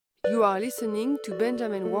You are listening to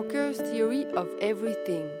Benjamin Walker's Theory of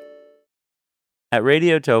Everything. At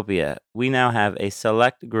Radiotopia, we now have a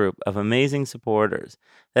select group of amazing supporters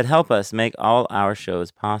that help us make all our shows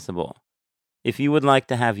possible. If you would like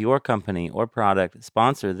to have your company or product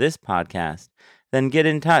sponsor this podcast, then get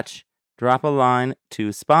in touch. Drop a line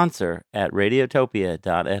to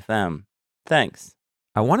sponsor@radiotopia.fm. Thanks.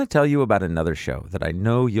 I want to tell you about another show that I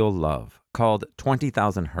know you'll love called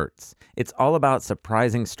 20,000 Hertz. It's all about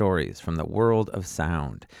surprising stories from the world of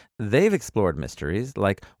sound. They've explored mysteries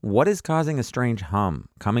like what is causing a strange hum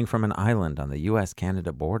coming from an island on the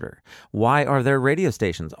US-Canada border? Why are there radio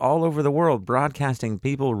stations all over the world broadcasting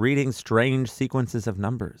people reading strange sequences of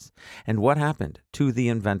numbers? And what happened to the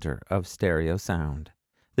inventor of stereo sound?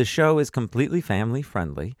 The show is completely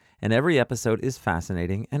family-friendly, and every episode is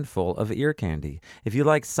fascinating and full of ear candy. If you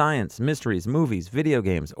like science, mysteries, movies, video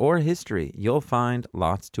games, or history, you'll find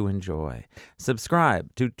lots to enjoy.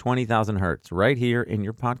 Subscribe to 20,000 Hertz right here in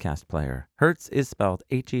your podcast player. Hertz is spelled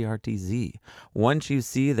Hertz. Once you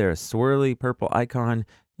see their swirly purple icon,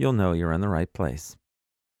 you'll know you're in the right place.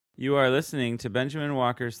 You are listening to Benjamin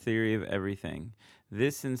Walker's Theory of Everything.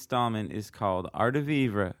 This installment is called Art de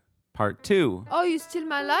Vivre, Part 2. Oh, you steal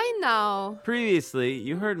my line now. Previously,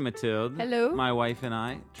 you heard Mathilde, Hello. my wife and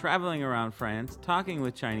I, traveling around France, talking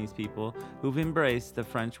with Chinese people who've embraced the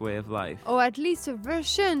French way of life. Or at least a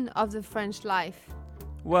version of the French life.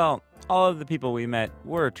 Well, all of the people we met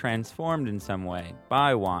were transformed in some way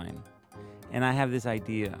by wine. And I have this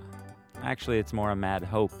idea. Actually, it's more a mad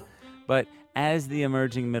hope. But as the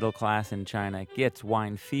emerging middle class in China gets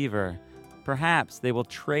wine fever, perhaps they will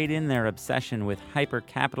trade in their obsession with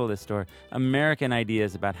hyper-capitalist or American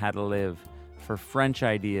ideas about how to live for French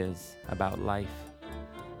ideas about life.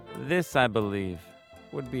 This, I believe,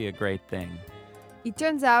 would be a great thing. It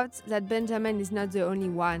turns out that Benjamin is not the only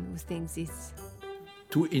one who thinks this.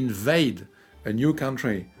 To invade a new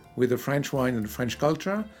country with the French wine and French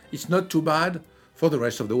culture, it's not too bad for the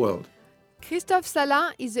rest of the world. Christophe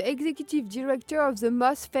Salin is the executive director of the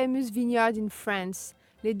most famous vineyard in France,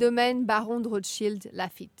 Les Domaines Baron de Rothschild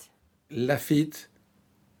Lafite. Lafite,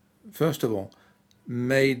 first of all,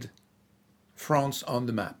 made France on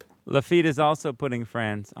the map. Lafite is also putting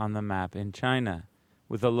France on the map in China.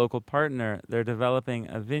 With a local partner, they're developing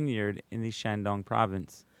a vineyard in the Shandong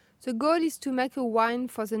province. The goal is to make a wine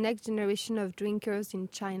for the next generation of drinkers in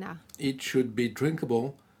China. It should be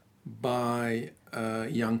drinkable by a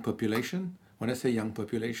young population. When I say young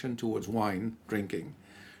population, towards wine drinking.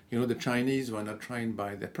 You know, the Chinese were not trained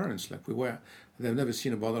by their parents like we were. They've never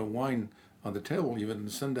seen a bottle of wine on the table, even on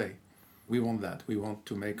Sunday. We want that. We want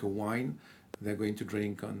to make a wine they're going to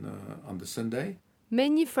drink on the Sunday.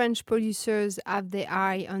 Many French producers have their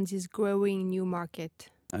eye on this growing new market.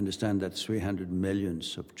 I understand that 300 million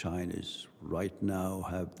of Chinese right now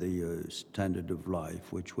have the standard of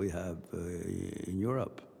life which we have in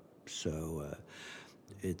Europe. So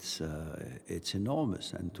it's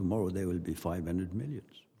enormous, and tomorrow there will be 500 million.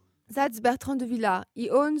 That's Bertrand de Villa. He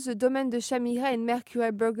owns the Domaine de Chamiret in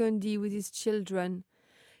Mercurey, Burgundy with his children.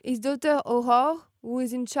 His daughter Aurore, who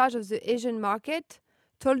is in charge of the Asian market,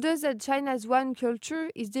 told us that China's wine culture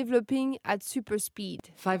is developing at super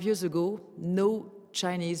speed. 5 years ago, no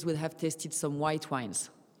Chinese would have tasted some white wines.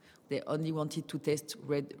 They only wanted to taste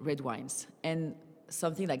red wines. And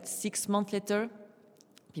something like 6 months later,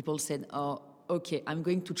 people said, oh, okay, I'm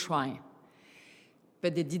going to try.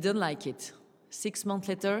 But they didn't like it. 6 months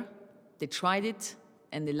later, they tried it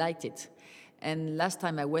and they liked it. And last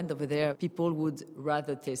time I went over there, people would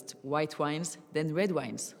rather taste white wines than red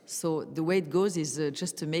wines. So the way it goes is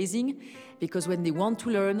just amazing, because when they want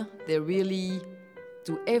to learn, they really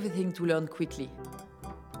do everything to learn quickly.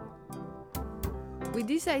 We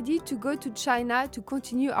decided to go to China to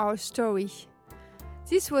continue our story.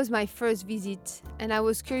 This was my first visit, and I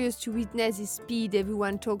was curious to witness the speed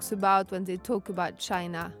everyone talks about when they talk about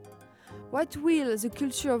China. What will the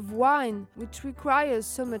culture of wine, which requires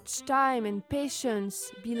so much time and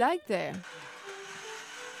patience, be like there?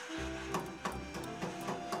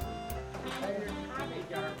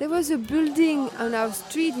 There was a building on our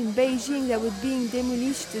street in Beijing that was being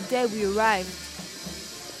demolished the day we arrived.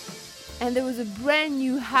 And there was a brand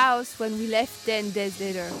new house when we left 10 days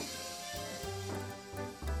later.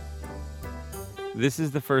 This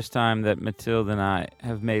is the first time that Mathilde and I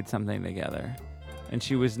have made something together, and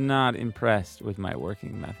she was not impressed with my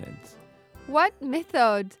working methods. What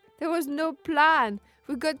method? There was no plan.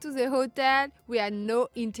 We got to the hotel, we had no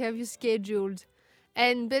interview scheduled.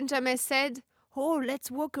 And Benjamin said, oh, let's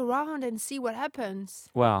walk around and see what happens.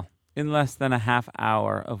 Well, in less than a half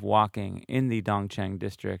hour of walking in the Dongcheng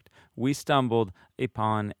district, we stumbled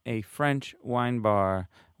upon a French wine bar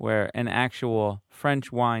where an actual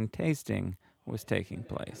French wine tasting was taking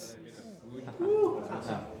place.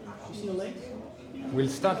 We'll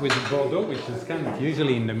start with Bordeaux, which is kind of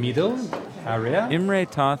usually in the middle area. Imre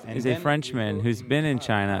Toth is a Frenchman who's been in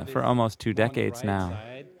China for almost 2 decades now.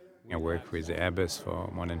 I worked with Airbus for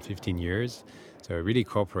more than 15 years, so I really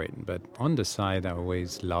cooperate. But on the side, I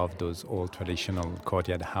always loved those old traditional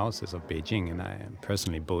courtyard houses of Beijing, and I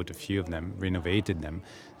personally bought a few of them, renovated them.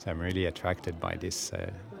 So I'm really attracted by this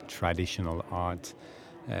traditional art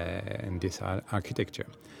and this architecture.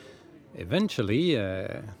 Eventually,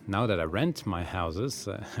 now that I rent my houses,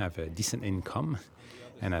 I have a decent income,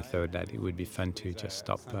 and I thought that it would be fun to just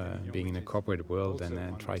stop being in a corporate world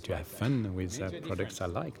and try to have fun with products I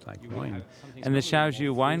like wine. And the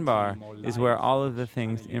Shaoju Wine Bar is where all of the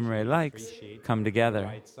things Imre likes come together.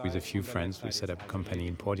 With a few friends, we set up a company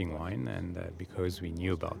importing wine, and because we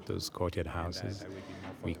knew about those courtyard houses,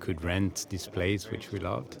 we could rent this place, which we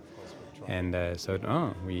loved. And so,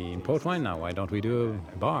 we import wine now, why don't we do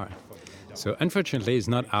a bar? So unfortunately, it's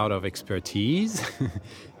not out of expertise.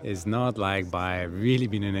 It's not like by really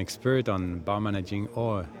being an expert on bar managing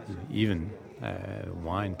or even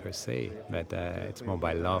wine per se, but it's more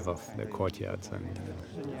by love of the courtyards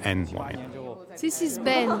and wine. This is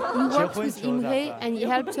Ben. He works with Imre and he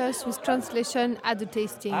helped us with translation at the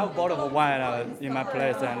tasting. I have a bottle of wine in my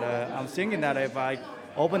place, and I'm thinking that if I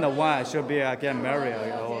open the wine, I should be get married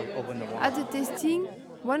or open the wine. At the tasting,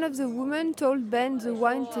 one of the women told Ben the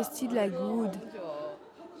wine tasted like wood.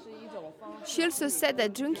 She also said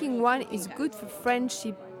that drinking wine is good for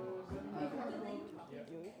friendship.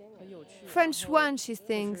 French wine, she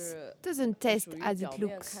thinks, doesn't taste as it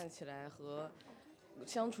looks.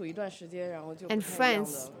 And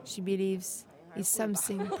France, she believes, is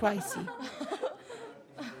something pricey.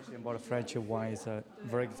 About French wine is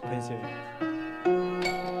very expensive.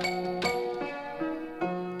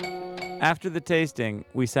 After the tasting,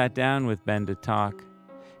 we sat down with Ben to talk.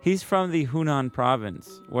 He's from the Hunan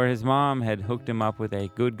province, where his mom had hooked him up with a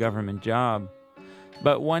good government job.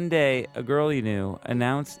 But one day, a girl he knew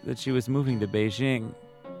announced that she was moving to Beijing,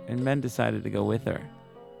 and Ben decided to go with her.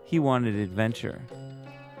 He wanted adventure,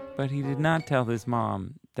 but he did not tell his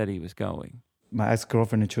mom that he was going. My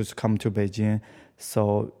ex-girlfriend chose to come to Beijing,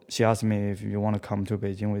 so she asked me if you want to come to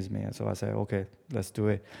Beijing with me. So I said, okay, let's do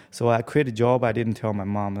it. So I quit the job. I didn't tell my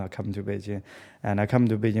mom I come to Beijing. And I come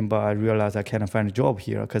to Beijing, but I realized I can't find a job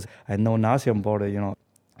here because I know nothing about it,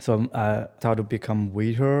 So I started to become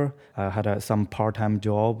waiter. I had some part-time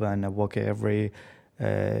job and I work every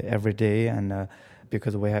day. And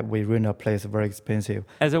because we rent a place very expensive.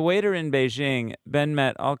 As a waiter in Beijing, Ben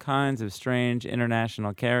met all kinds of strange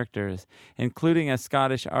international characters, including a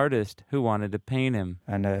Scottish artist who wanted to paint him.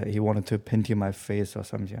 And he wanted to paint in my face or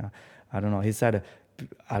something. I don't know. He said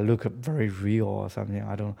I look very real or something.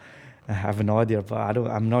 I have no idea, but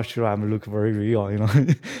I'm not sure I look very real,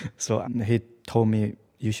 So he told me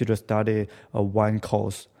you should study a wine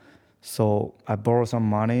course. So I borrowed some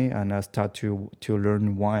money and I started to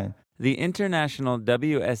learn wine. The International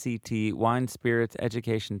WSET Wine Spirits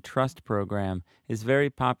Education Trust Program is very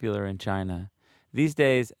popular in China. These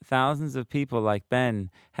days, thousands of people like Ben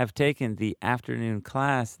have taken the afternoon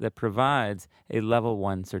class that provides a Level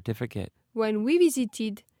 1 certificate. When we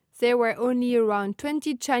visited, there were only around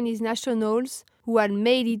 20 Chinese nationals who had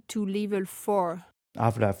made it to Level 4.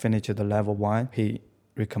 After I finished the Level 1, he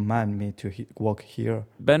recommended me to work here.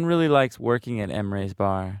 Ben really likes working at Imre's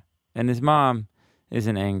bar, and his mom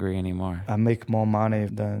isn't angry anymore. I make more money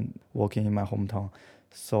than working in my hometown.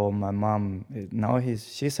 So my mom, now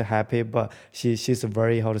she's happy, but she's a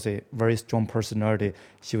very strong personality.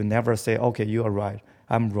 She will never say, okay, you are right,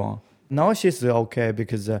 I'm wrong. Now she's okay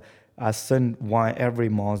because I send wine every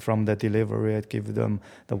month from the delivery. I give them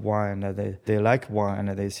the wine. They like wine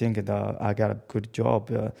and they think that I got a good job.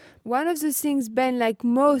 One of the things Ben likes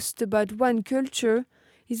most about wine culture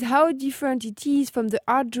is how different it is from the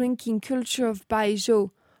hard drinking culture of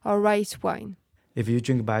baijiu, or rice wine. If you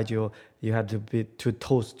drink baijiu, you have to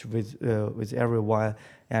toast with everyone,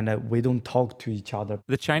 and we don't talk to each other.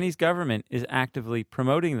 The Chinese government is actively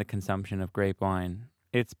promoting the consumption of grape wine.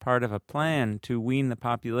 It's part of a plan to wean the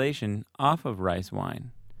population off of rice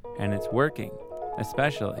wine, and it's working,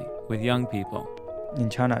 especially with young people. In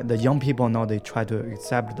China, the young people now they try to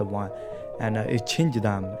accept the wine. And it changed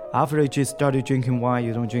them. After you started drinking wine,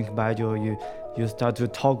 you don't drink baijiu, you start to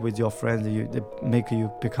talk with your friends, they make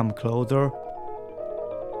you become closer.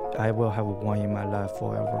 I will have wine in my life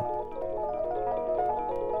forever.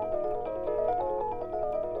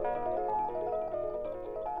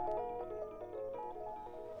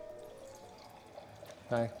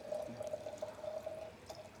 Hi.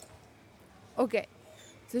 Okay,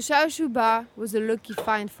 The Shaoshu bar was a lucky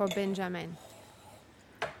find for Benjamin.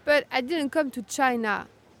 But I didn't come to China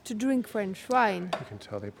to drink French wine. You can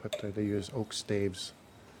tell they use oak staves.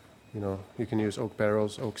 You know, you can use oak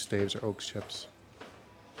barrels, oak staves, or oak chips.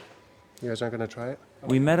 You guys aren't going to try it?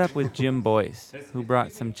 We met up with Jim Boyce, who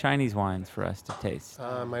brought some Chinese wines for us to taste.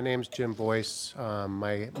 My name's Jim Boyce.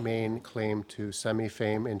 My main claim to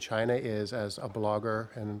semi-fame in China is as a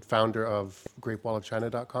blogger and founder of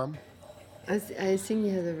GreatWallOfChina.com. I think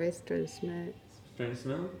you have a very strange smell. Strange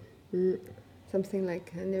smell? Something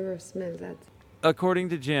like I never smelled that. According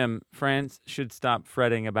to Jim, France should stop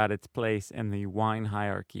fretting about its place in the wine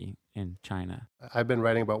hierarchy in China. I've been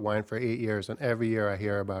writing about wine for 8 years, and every year I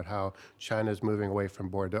hear about how China is moving away from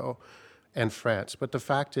Bordeaux and France. But the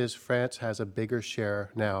fact is, France has a bigger share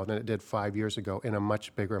now than it did 5 years ago in a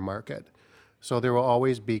much bigger market. So there will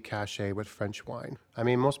always be cachet with French wine. I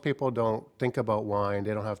mean, most people don't think about wine.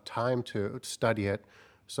 They don't have time to study it,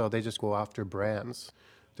 so they just go after brands.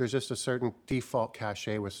 There's just a certain default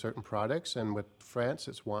cachet with certain products, and with France,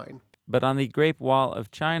 it's wine. But on the Great Wall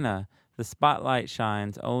of China, the spotlight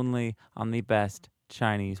shines only on the best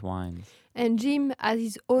Chinese wines. And Jim has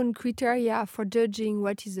his own criteria for judging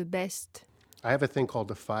what is the best. I have a thing called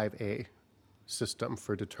the 5A system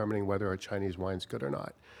for determining whether a Chinese wine is good or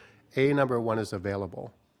not. A, number one, is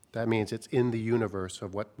available. That means it's in the universe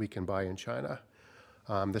of what we can buy in China.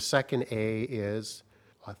 The second A is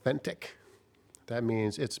authentic. That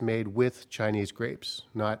means it's made with Chinese grapes,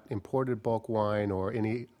 not imported bulk wine or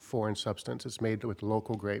any foreign substance. It's made with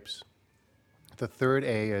local grapes. The third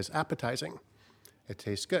A is appetizing. It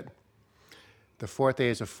tastes good. The fourth A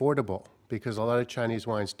is affordable, because a lot of Chinese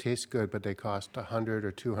wines taste good, but they cost $100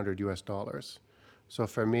 or $200 US. So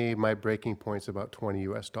for me, my breaking point's about $20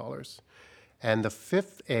 US. And the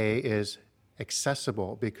fifth A is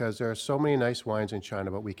accessible, because there are so many nice wines in China,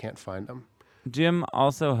 but we can't find them. Jim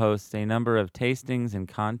also hosts a number of tastings and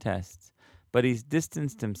contests, but he's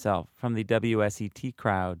distanced himself from the WSET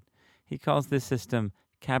crowd. He calls this system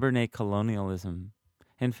Cabernet colonialism.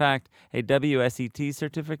 In fact, a WSET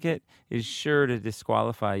certificate is sure to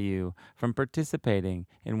disqualify you from participating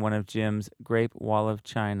in one of Jim's Great Wall of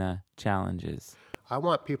China challenges. I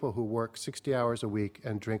want people who work 60 hours a week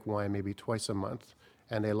and drink wine maybe twice a month,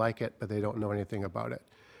 and they like it, but they don't know anything about it.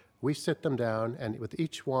 We sit them down, and with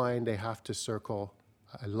each wine, they have to circle,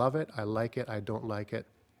 I love it, I like it, I don't like it,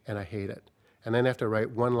 and I hate it. And then they have to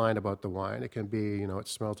write one line about the wine. It can be, it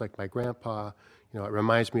smells like my grandpa, it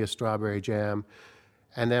reminds me of strawberry jam.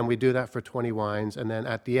 And then we do that for 20 wines, and then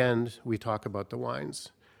at the end, we talk about the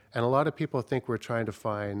wines. And a lot of people think we're trying to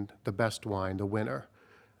find the best wine, the winner.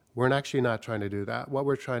 We're actually not trying to do that. What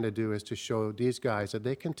we're trying to do is to show these guys that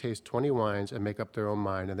they can taste 20 wines and make up their own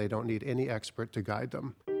mind, and they don't need any expert to guide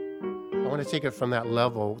them. I want to take it from that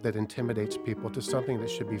level that intimidates people to something that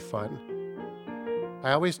should be fun.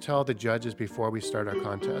 I always tell the judges before we start our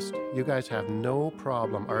contest, you guys have no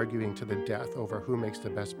problem arguing to the death over who makes the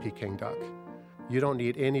best Peking duck. You don't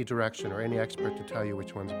need any direction or any expert to tell you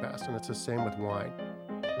which one's best, and it's the same with wine.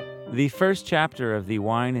 The first chapter of the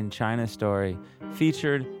Wine in China story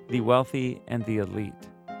featured the wealthy and the elite.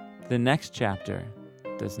 The next chapter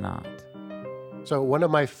does not. So one of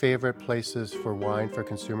my favorite places for wine for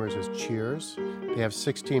consumers is Cheers. They have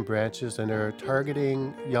 16 branches, and they're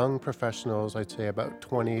targeting young professionals, I'd say about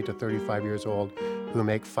 20 to 35 years old, who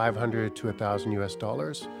make $500 to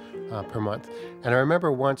 $1,000 per month. And I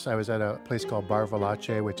remember once I was at a place called Bar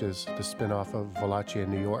Valache, which is the spin-off of Valache in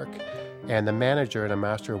New York. And the manager and a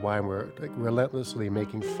master of wine were relentlessly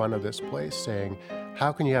making fun of this place, saying,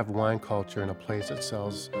 how can you have wine culture in a place that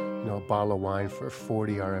sells a bottle of wine for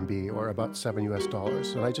 40 RMB or about $7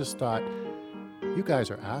 US? And I just thought, you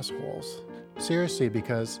guys are assholes. Seriously,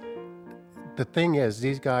 because the thing is,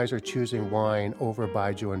 these guys are choosing wine over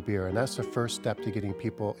baijiu and beer, and that's the first step to getting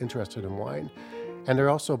people interested in wine. And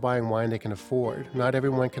they're also buying wine they can afford. Not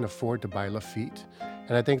everyone can afford to buy Lafite.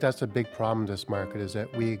 And I think that's a big problem in this market, is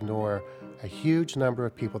that we ignore a huge number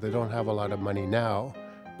of people that don't have a lot of money now,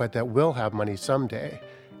 but that will have money someday.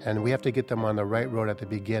 And we have to get them on the right road at the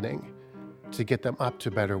beginning to get them up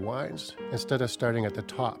to better wines instead of starting at the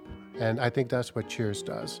top. And I think that's what Cheers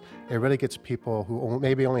does. It really gets people who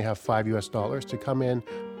maybe only have $5 US to come in,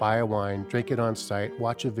 buy a wine, drink it on site,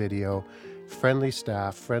 watch a video, friendly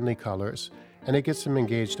staff, friendly colors, and it gets them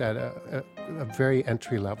engaged at a very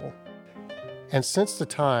entry level. And since the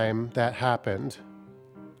time that happened,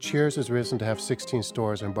 Cheers has risen to have 16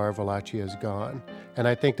 stores and Bar Valache is gone. And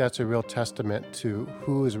I think that's a real testament to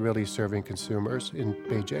who is really serving consumers in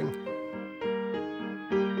Beijing.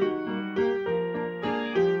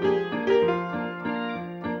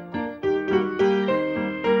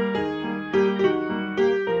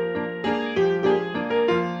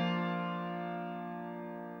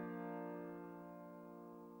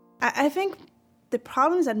 I think the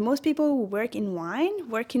problem is that most people who work in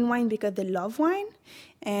wine because they love wine.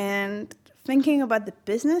 And thinking about the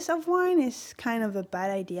business of wine is kind of a bad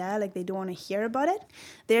idea. Like, they don't want to hear about it.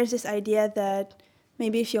 There's this idea that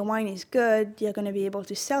maybe if your wine is good, you're going to be able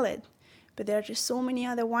to sell it. But there are just so many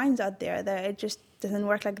other wines out there that it just doesn't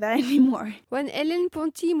work like that anymore. When Hélène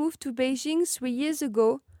Ponty moved to Beijing 3 years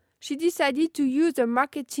ago, she decided to use her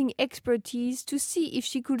marketing expertise to see if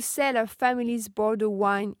she could sell her family's Bordeaux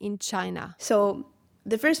wine in China. So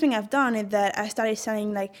the first thing I've done is that I started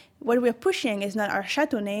selling, like, what we're pushing is not our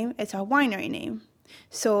chateau name, it's our winery name.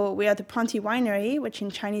 So we are the Ponty Winery, which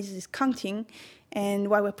in Chinese is Kangting,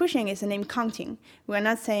 and what we're pushing is the name Kangting. We're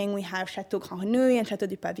not saying we have Chateau Grand Renouille and Chateau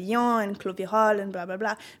du Pavillon and Clos Virol and blah, blah,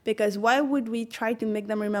 blah, because why would we try to make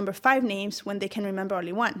them remember 5 names when they can remember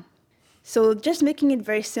only 1? So just making it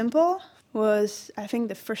very simple was, I think,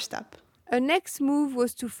 the first step. Her next move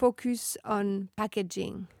was to focus on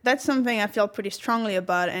packaging. That's something I feel pretty strongly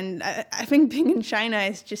about, and I think being in China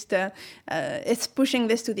is just, it's pushing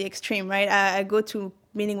this to the extreme, right? I go to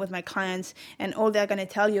meeting with my clients, and all they're going to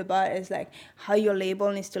tell you about is like how your label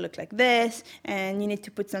needs to look like this, and you need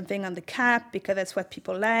to put something on the cap because that's what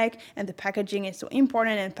people like, and the packaging is so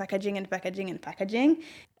important, and packaging and packaging and packaging.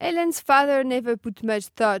 Hélène's father never put much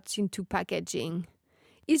thought into packaging.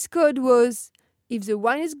 His code was, if the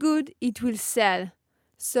wine is good, it will sell.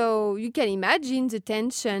 So you can imagine the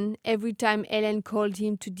tension every time Hélène called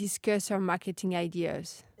him to discuss her marketing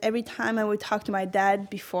ideas. Every time I would talk to my dad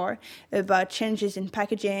before about changes in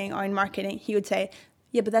packaging or in marketing, he would say,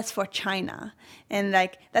 yeah, but that's for China. And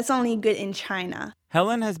like, that's only good in China.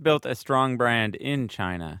 Hélène has built a strong brand in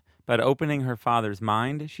China, but opening her father's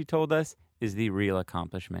mind, she told us, is the real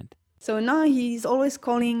accomplishment. So now he's always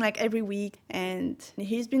calling like every week, and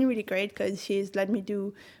he's been really great because he's let me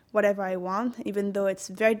do whatever I want, even though it's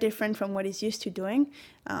very different from what he's used to doing.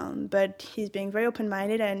 But he's being very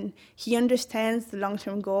open-minded, and he understands the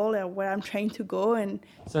long-term goal and where I'm trying to go. And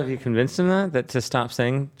So have you convinced him that to stop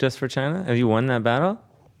saying just for China? Have you won that battle?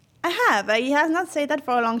 I have. He has not said that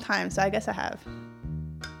for a long time, so I guess I have.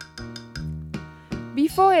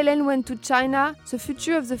 Before Hélène went to China, the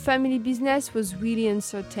future of the family business was really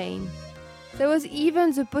uncertain. There was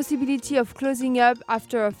even the possibility of closing up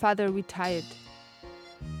after her father retired.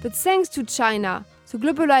 But thanks to China, the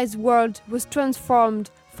globalized world was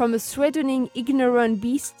transformed from a threatening, ignorant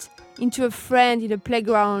beast into a friend in a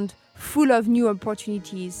playground full of new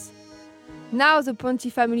opportunities. Now the Ponty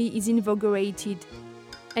family is invigorated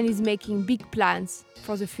and is making big plans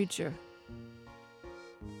for the future.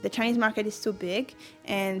 The Chinese market is so big,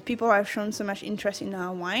 and people have shown so much interest in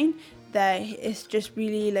our wine that it's just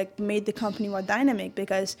really like made the company more dynamic,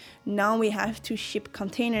 because now we have to ship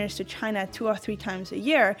containers to China 2 or 3 times a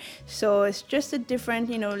year. So it's just a different,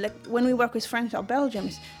 like when we work with France or Belgium,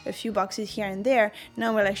 a few boxes here and there.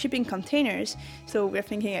 Now we're like shipping containers. So we're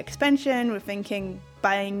thinking expansion, we're thinking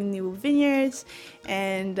buying new vineyards,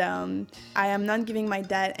 and I am not giving my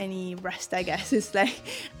dad any rest, I guess. It's like,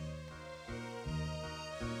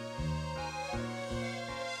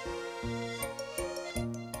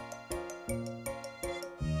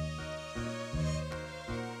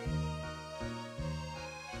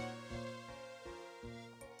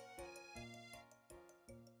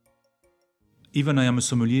 even I am a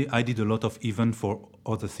sommelier, I did a lot of events for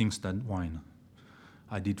other things than wine.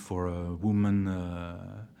 I did for a woman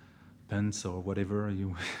pants or whatever.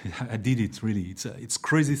 I did it really. It's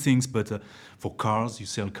crazy things, but for cars, you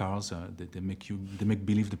sell cars. They make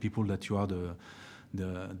believe the people that you are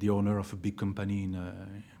the owner of a big company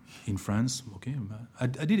in France. Okay, I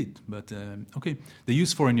did it, but okay. They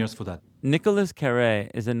use foreigners for that. Nicolas Carré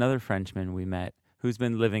is another Frenchman we met who's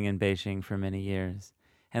been living in Beijing for many years.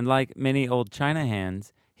 And like many old China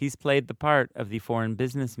hands, he's played the part of the foreign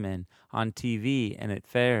businessman on TV and at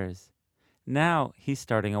fairs. Now he's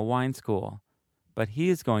starting a wine school, but he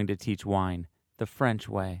is going to teach wine the French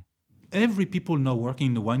way. Every people now working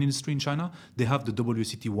in the wine industry in China, they have the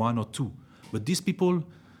WSET 1 or 2. But these people,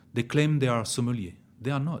 they claim they are sommelier.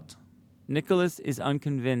 They are not. Nicolas is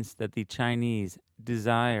unconvinced that the Chinese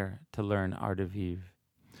desire to learn art de vivre.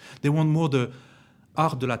 They want more the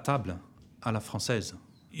art de la table à la française.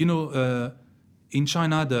 In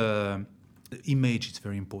China, the image is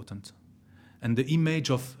very important. And the image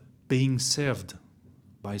of being served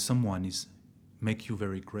by someone make you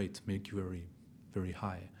very great, make you very, very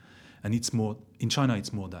high. And it's more, in China,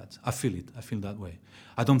 it's more that. I feel that way.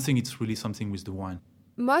 I don't think it's really something with the wine.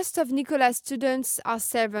 Most of Nicolas' students are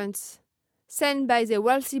servants, sent by their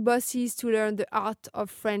wealthy bosses to learn the art of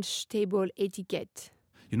French table etiquette.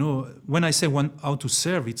 You know, when I say how to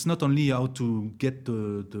serve, it's not only how to get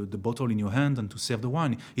the bottle in your hand and to serve the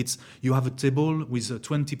wine. It's you have a table with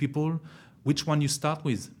 20 people. Which one you start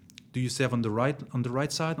with? Do you serve on the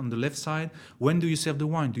right side, on the left side? When do you serve the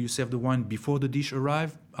wine? Do you serve the wine before the dish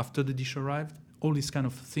arrived, after the dish arrived? All these kind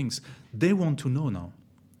of things. They want to know now.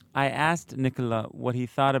 I asked Nicolas what he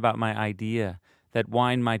thought about my idea that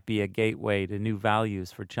wine might be a gateway to new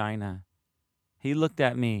values for China. He looked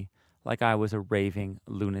at me like I was a raving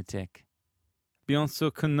lunatic. Bien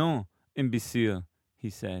sûr que non, imbécile, he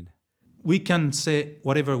said. We can say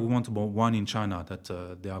whatever we want about wine in China, that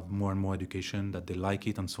they have more and more education, that they like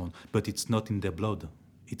it and so on, but it's not in their blood.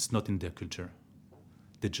 It's not in their culture.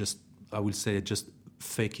 They just, I will say, just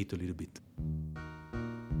fake it a little bit.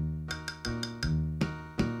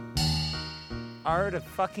 Art of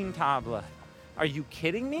fucking table. Are you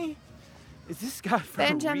kidding me? Is this guy for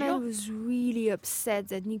Benjamin real? was really upset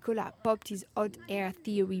that Nicolas popped his hot air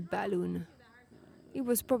theory balloon. It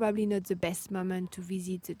was probably not the best moment to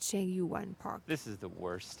visit the Chengyu Wine Park. This is the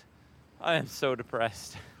worst. I am so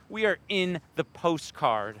depressed. We are in the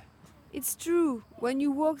postcard. It's true, when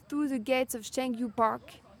you walk through the gates of Chengyu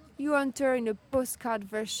Park, you enter in a postcard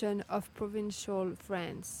version of provincial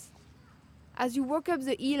France. As you walk up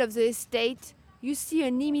the hill of the estate, you see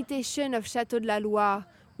an imitation of Château de la Loire,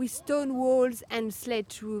 with stone walls and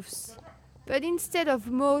slate roofs. But instead of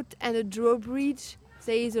moat and a drawbridge,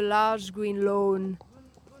 there is a large green lawn.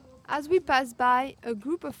 As we passed by, a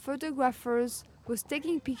group of photographers was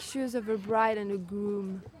taking pictures of a bride and a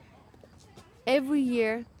groom. Every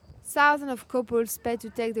year, thousands of couples pay to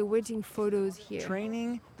take their wedding photos here.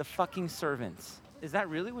 Training the fucking servants. Is that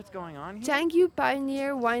really what's going on here? Chengyu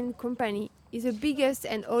Pioneer Wine Company is the biggest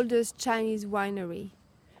and oldest Chinese winery.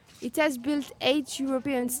 It has built 8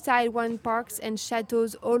 European-style wine parks and chateaux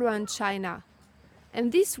all around China.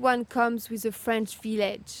 And this one comes with a French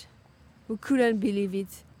village. We couldn't believe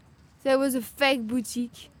it. There was a fake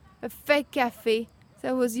boutique, a fake cafe,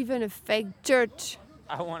 there was even a fake church.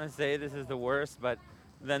 I want to say this is the worst, but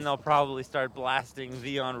then they'll probably start blasting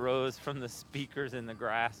Vion Rose from the speakers in the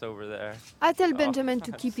grass over there. I tell Benjamin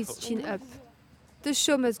to keep his chin up. The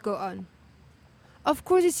show must go on. Of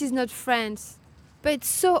course this is not France, but it's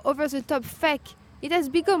so over-the-top fake. It has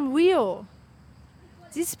become real.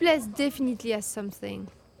 This place definitely has something.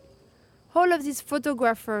 All of these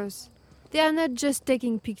photographers, they are not just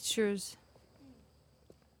taking pictures.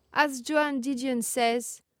 As Joan Didion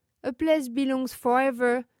says, a place belongs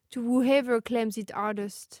forever to whoever claims it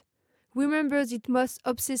hardest, remembers it most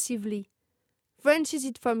obsessively, wrenches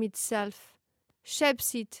it from itself,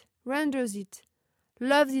 shapes it, renders it,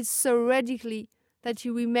 loves it so radically that he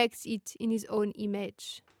remakes it in his own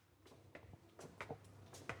image.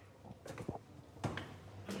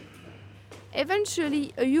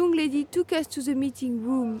 Eventually, a young lady took us to the meeting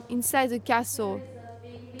room inside the castle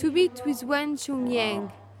to meet with Wen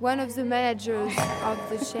Chongyang, one of the managers of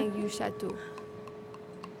the Chengyu Chateau.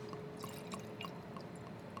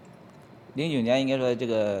 09年应该说这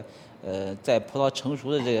个在葡萄成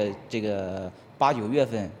熟的这个8、9月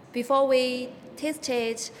份。 Before we taste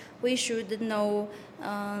it, we should know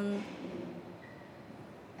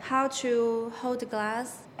how to hold the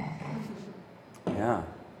glass. Yeah.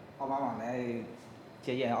 奥巴马来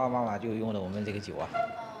接见奥巴马就用了我们这个酒啊。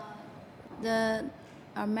The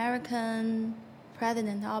American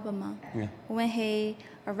President Obama, Yeah. when he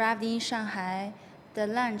arrived in Shanghai, the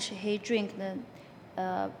lunch he drank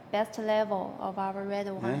the best level of our red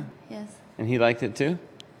wine. Yes. And he liked it too?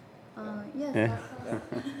 Yes. Yeah.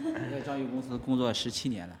 在章鱼公司工作17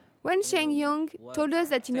年了。 Wen Shengyong told us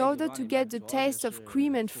that in order to get the taste of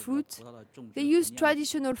cream and fruit, they use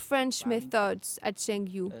traditional French methods at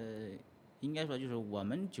Chengyu. 应该说就是我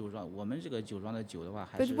们酒庄，我们这个酒庄的酒的话，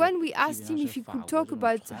还 But 是 when we asked him if he could talk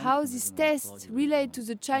about how these tests relate to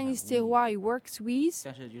the Chinese terroir he works with,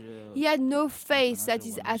 he had no faith that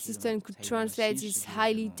his assistant could translate this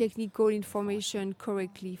highly technical information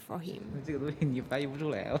correctly for him. 这个东西你翻译不出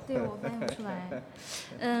来。对，我翻译不出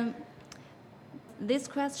来。This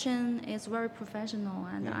question is very professional,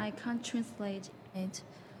 and I can't translate it.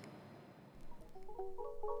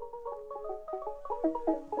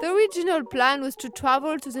 The original plan was to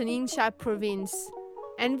travel to the Ningxia province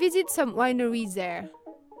and visit some wineries there.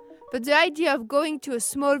 But the idea of going to a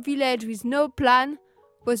small village with no plan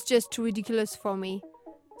was just too ridiculous for me.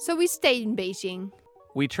 So we stayed in Beijing.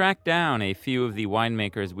 We tracked down a few of the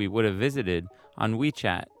winemakers we would have visited on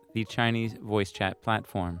WeChat, the Chinese voice chat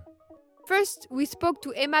platform. First, we spoke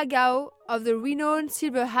to Emma Gao of the renowned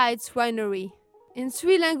Silver Heights Winery in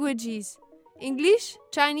 3 languages: English,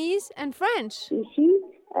 Chinese, and French. Ici,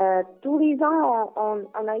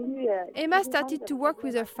 Emma started to work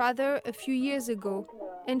with her father a few years ago,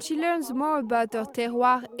 and she learns more about her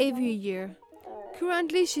terroir every year.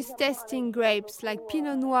 Currently, she's testing grapes like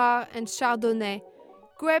Pinot Noir and Chardonnay,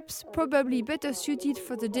 grapes probably better suited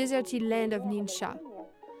for the deserted land of Ningxia.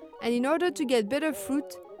 And in order to get better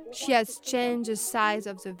fruit, she has changed the size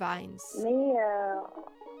of the vines.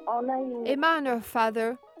 Emma and her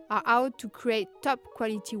father are out to create top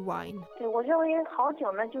quality wine.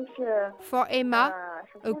 For Emma,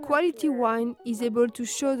 a quality wine is able to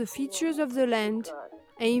show the features of the land,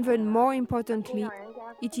 and even more importantly,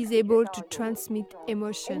 it is able to transmit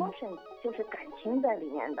emotion.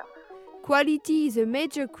 Quality is a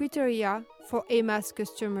major criteria for Emma's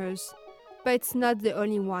customers, but it's not the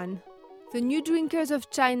only one. The new drinkers of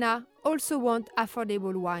China also want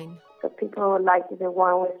affordable wine. So people like the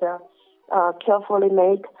wine with carefully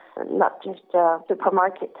made, not just a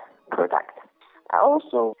supermarket product.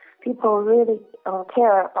 Also, people really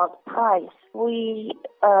care about price. We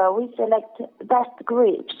select best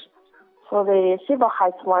grapes for the Silver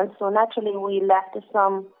Heights wine, so naturally we left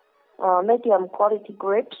some medium quality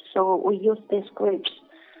grapes. So we use these grapes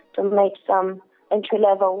to make some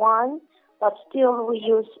entry-level wine, but still we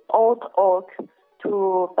use old oak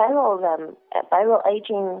to barrel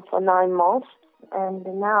aging for 9 months. And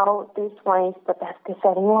now this one is the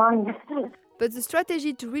best-selling wine. But the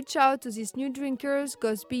strategy to reach out to these new drinkers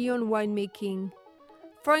goes beyond winemaking.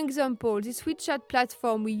 For example, this WeChat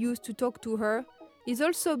platform we use to talk to her is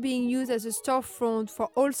also being used as a storefront for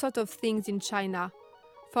all sorts of things in China,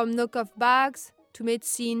 from knockoff bags to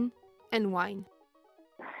medicine and wine.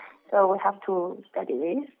 So we have to study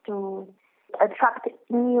this to attract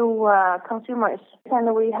new consumers.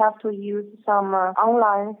 And we have to use some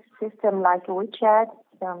online system like WeChat.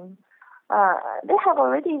 They have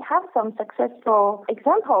already have some successful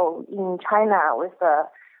example in China with the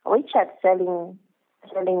WeChat selling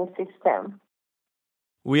system.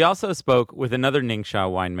 We also spoke with another Ningxia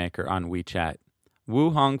winemaker on WeChat,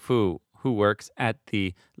 Wu Hongfu, who works at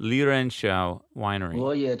the Lirenxiao winery.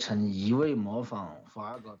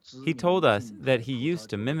 He told us that he used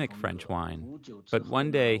to mimic French wine, but one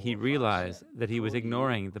day he realized that he was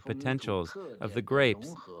ignoring the potentials of the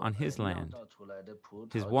grapes on his land.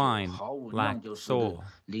 His wine lacked soul.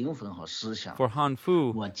 For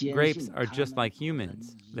Hongfu, grapes are just like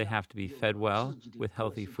humans. They have to be fed well with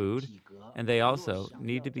healthy food, and they also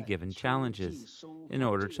need to be given challenges in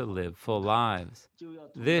order to live full lives.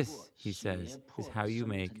 This, he says, is how you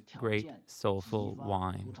make great, soulful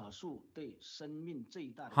wine.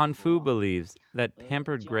 Hongfu believes that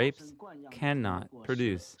pampered grapes cannot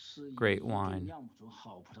produce great wine.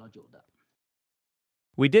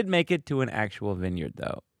 We did make it to an actual vineyard,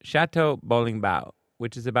 though, Chateau Bolingbao,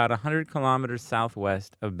 which is about 100 kilometers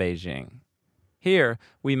southwest of Beijing. Here,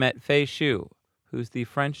 we met Fei Xu, who's the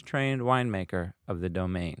French-trained winemaker of the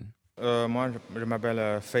domain. Fei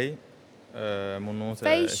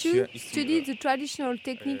Xu studied the traditional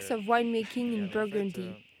techniques of winemaking in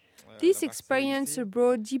Burgundy. This experience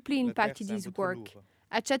abroad deeply impacted his work.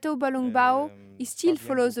 At Chateau Bolingbao, he still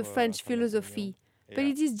follows the French philosophy, but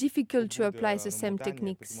it is difficult to apply the same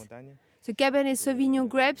techniques. The Cabernet Sauvignon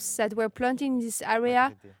grapes that were planted in this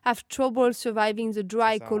area have trouble surviving the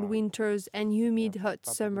dry, cold winters and humid, hot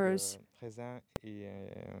summers.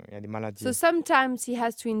 So sometimes he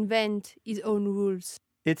has to invent his own rules.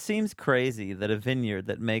 It seems crazy that a vineyard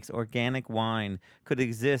that makes organic wine could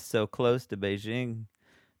exist so close to Beijing.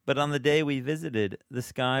 But on the day we visited, the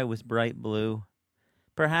sky was bright blue.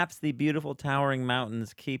 Perhaps the beautiful towering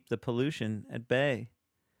mountains keep the pollution at bay.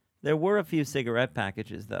 There were a few cigarette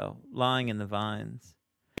packages, though, lying in the vines.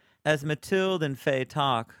 As Mathilde and Fei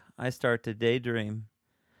talk, I start to daydream.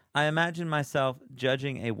 I imagine myself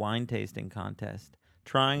judging a wine tasting contest,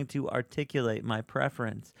 trying to articulate my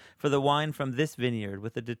preference for the wine from this vineyard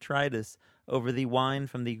with a detritus over the wine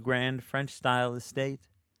from the grand French-style estate.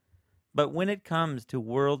 But when it comes to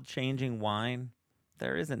world-changing wine,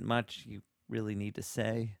 there isn't much you really need to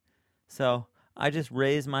say. So I just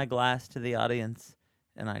raise my glass to the audience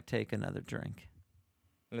and I take another drink.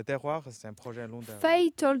 Fei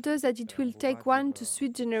told us that it will take 1 to 3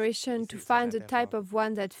 generations to find the type of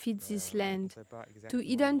wine that fits this land, to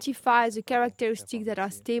identify the characteristics that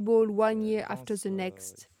are stable 1 year after the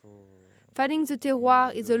next. Finding the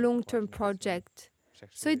terroir is a long-term project,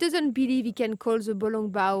 so he doesn't believe he can call the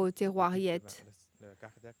Bolingbao a terroir yet.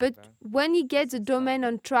 But when he gets the domain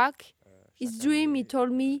on track, his dream, he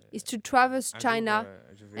told me, is to traverse China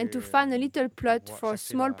and to find a little plot for a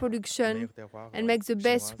small production and make the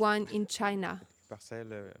best wine in China.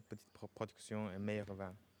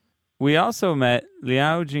 We also met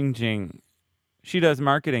Liao Jingjing, She does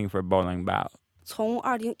marketing for Bolongbao.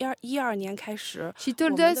 She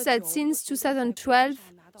told us that since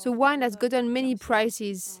 2012, the wine has gotten many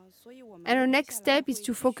prices. And her next step is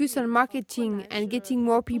to focus on marketing and getting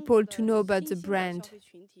more people to know about the brand.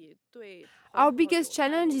 Our biggest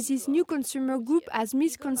challenge is this new consumer group has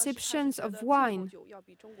misconceptions of wine.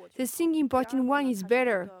 They think imported wine is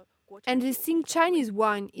better, and they think Chinese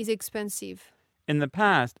wine is expensive. In the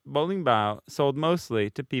past, Bolongbao sold mostly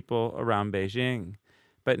to people around Beijing.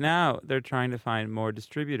 But now they're trying to find more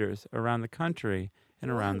distributors around the country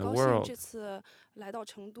and around the world.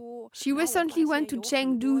 She recently went to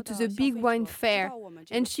Chengdu to the big wine fair,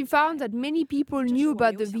 and she found that many people knew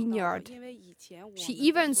about the vineyard. She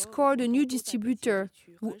even scored a new distributor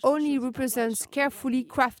who only represents carefully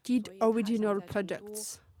crafted original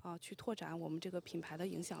products.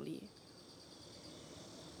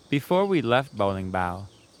 Before we left Bolongbao,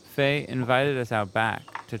 Fei invited us out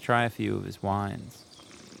back to try a few of his wines.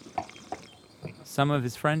 Some of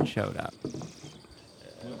his friends showed up.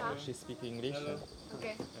 She speaks English.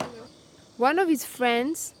 Okay. One of his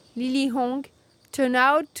friends, Lily Hong, turned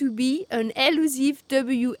out to be an elusive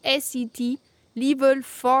WSET level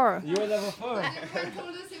 4. You were level 4. Everyone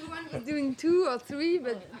told us everyone was doing 2 or 3,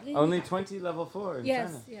 but... Only 20 level 4 in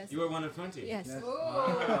yes, China. Yes. You were one of 20? Yes.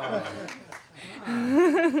 Oh.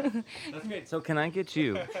 That's great. So can I get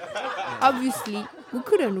you? Obviously, we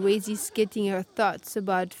couldn't resist getting her thoughts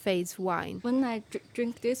about Fei's wine. When I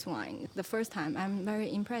drink this wine the first time, I'm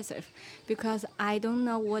very impressive because I don't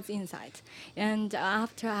know what's inside. And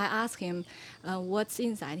after I asked him what's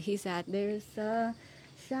inside, he said there's a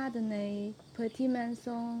Chardonnay, Petit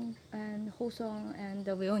Manson, and Rousson, and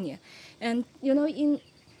Viognier. And you know,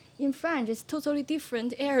 in France, it's totally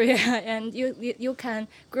different area, and you can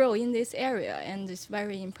grow in this area, and it's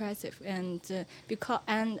very impressive. And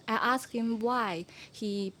I asked him why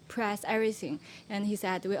he pressed everything, and he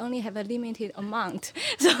said we only have a limited amount,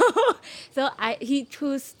 he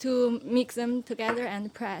chose to mix them together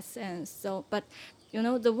and press, and so. But you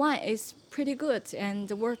know, the wine is pretty good and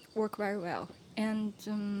work very well. And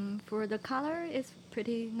for the color, it's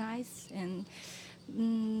pretty nice, and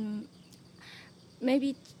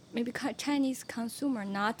maybe Chinese consumer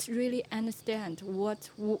not really understand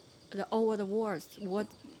over the words what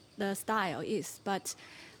the style is, but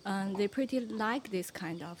they pretty like this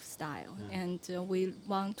kind of style, and we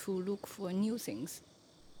want to look for new things.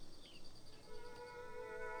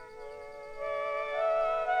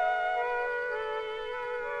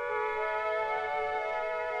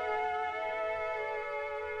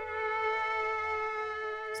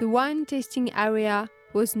 The wine tasting area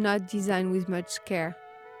was not designed with much care.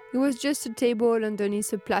 It was just a table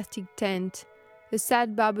underneath a plastic tent, a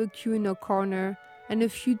sad barbecue in a corner, and a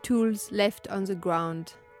few tools left on the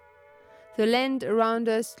ground. The land around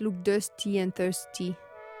us looked dusty and thirsty.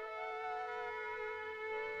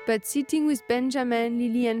 But sitting with Benjamin,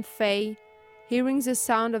 Lily, and Fei, hearing the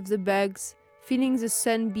sound of the bugs, feeling the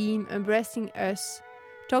sunbeam embracing us,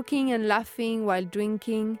 talking and laughing while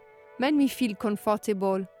drinking, made me feel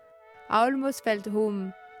comfortable. I almost felt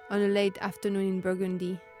home on a late afternoon in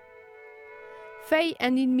Burgundy. Fei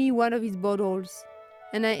handed me one of his bottles,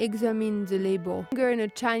 and I examined the label. No longer in a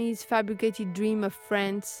Chinese fabricated dream of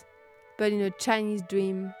France, but in a Chinese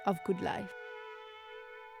dream of good life.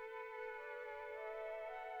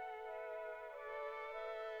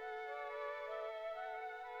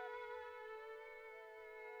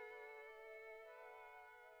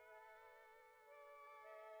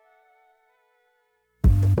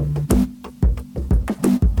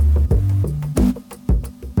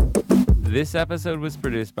 This episode was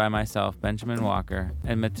produced by myself, Benjamin Walker,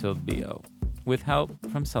 and Mathilde Bio, with help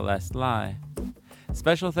from Celeste Lai.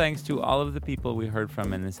 Special thanks to all of the people we heard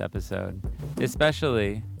from in this episode,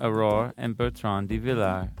 especially Aurore and Bertrand de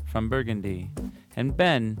Villars from Burgundy, and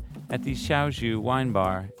Ben at the Xiaozhu Wine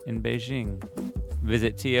Bar in Beijing.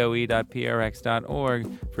 Visit toe.prx.org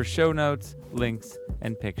for show notes, links,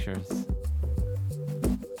 and pictures.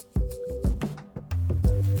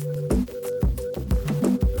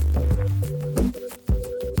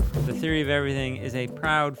 Theory of Everything is a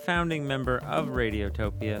proud founding member of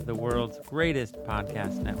Radiotopia, the world's greatest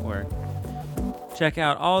podcast network. Check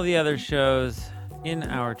out all the other shows in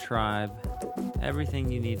our tribe.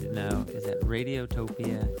 Everything you need to know is at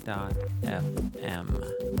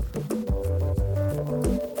radiotopia.fm.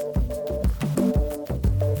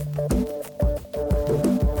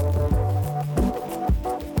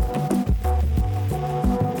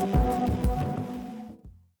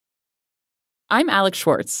 I'm Alex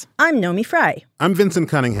Schwartz. I'm Nomi Fry. I'm Vincent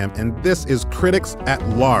Cunningham, and this is Critics at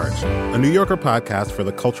Large, a New Yorker podcast for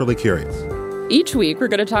the culturally curious. Each week, we're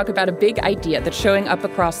going to talk about a big idea that's showing up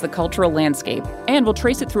across the cultural landscape, and we'll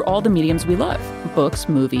trace it through all the mediums we love: books,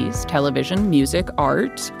 movies, television, music,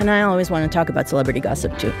 art. And I always want to talk about celebrity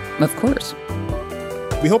gossip, too. Of course.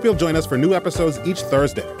 We hope you'll join us for new episodes each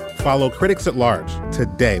Thursday. Follow Critics at Large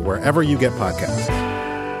today, wherever you get podcasts.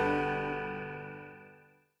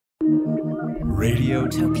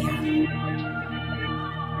 Radiotopia.